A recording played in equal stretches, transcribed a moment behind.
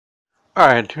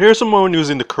Alright, here's some more news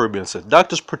in the Caribbean. Said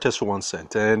doctors protest for 1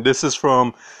 cent. And this is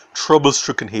from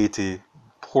trouble-stricken Haiti.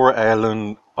 Poor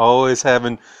island, always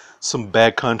having some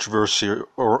bad controversy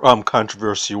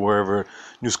wherever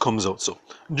news comes out. So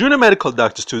junior medical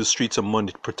doctors to the streets on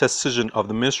Monday to protest decision of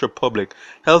the Ministry of Public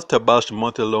Health to abolish the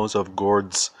monthly allowance of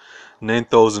Gourdes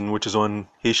 9,000, which is one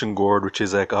Haitian Gourde, which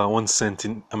is like 1 cent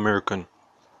in American.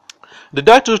 The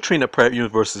doctors trained at private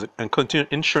universities and continue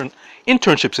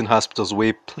internships in hospitals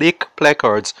wave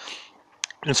placards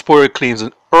and supported claims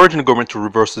and urging the government to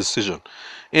reverse the decision.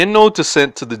 In a note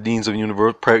sent to the deans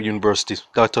of private universities,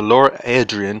 Dr. Laura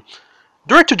Adrian,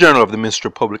 Director General of the Ministry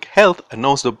of Public Health,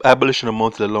 announced the abolition of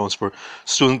monthly allowance for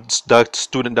student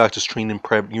doctors trained in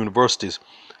private universities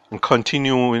and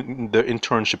continuing their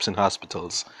internships in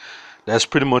hospitals. That's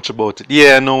pretty much about it.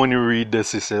 Yeah, I know when you read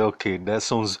this, you say, okay, that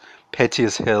sounds petty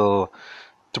as hell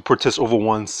to protest over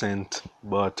 1 cent.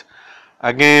 But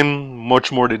again,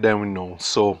 much more than we know.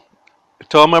 So,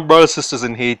 to all my brothers and sisters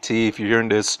in Haiti, if you're hearing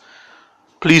this,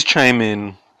 please chime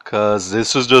in. Because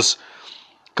this is just,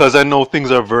 because I know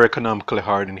things are very economically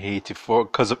hard in Haiti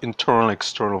because of internal and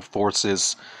external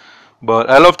forces. But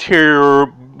I love to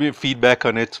hear your feedback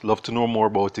on it. Love to know more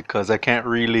about it because I'm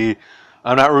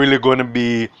not really going to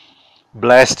be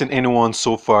blasting anyone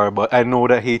so far, but I know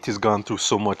that Haiti's gone through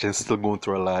so much and still going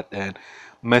through a lot. And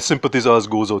my sympathies always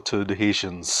goes out to the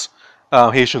Haitians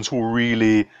who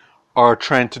really are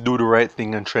trying to do the right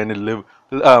thing and trying to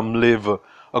live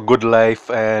a good life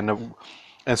and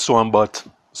so on. But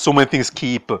so many things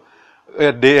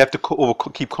they have to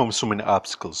keep coming so many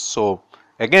obstacles. So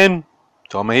again,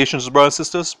 to all my Haitians brothers and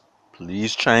sisters,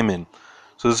 please chime in.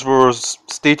 So this is for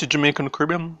State of Jamaica and the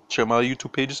Caribbean. Check my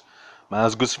YouTube pages.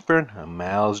 Miles Good Friend and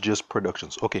Miles Just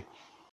Productions. Okay.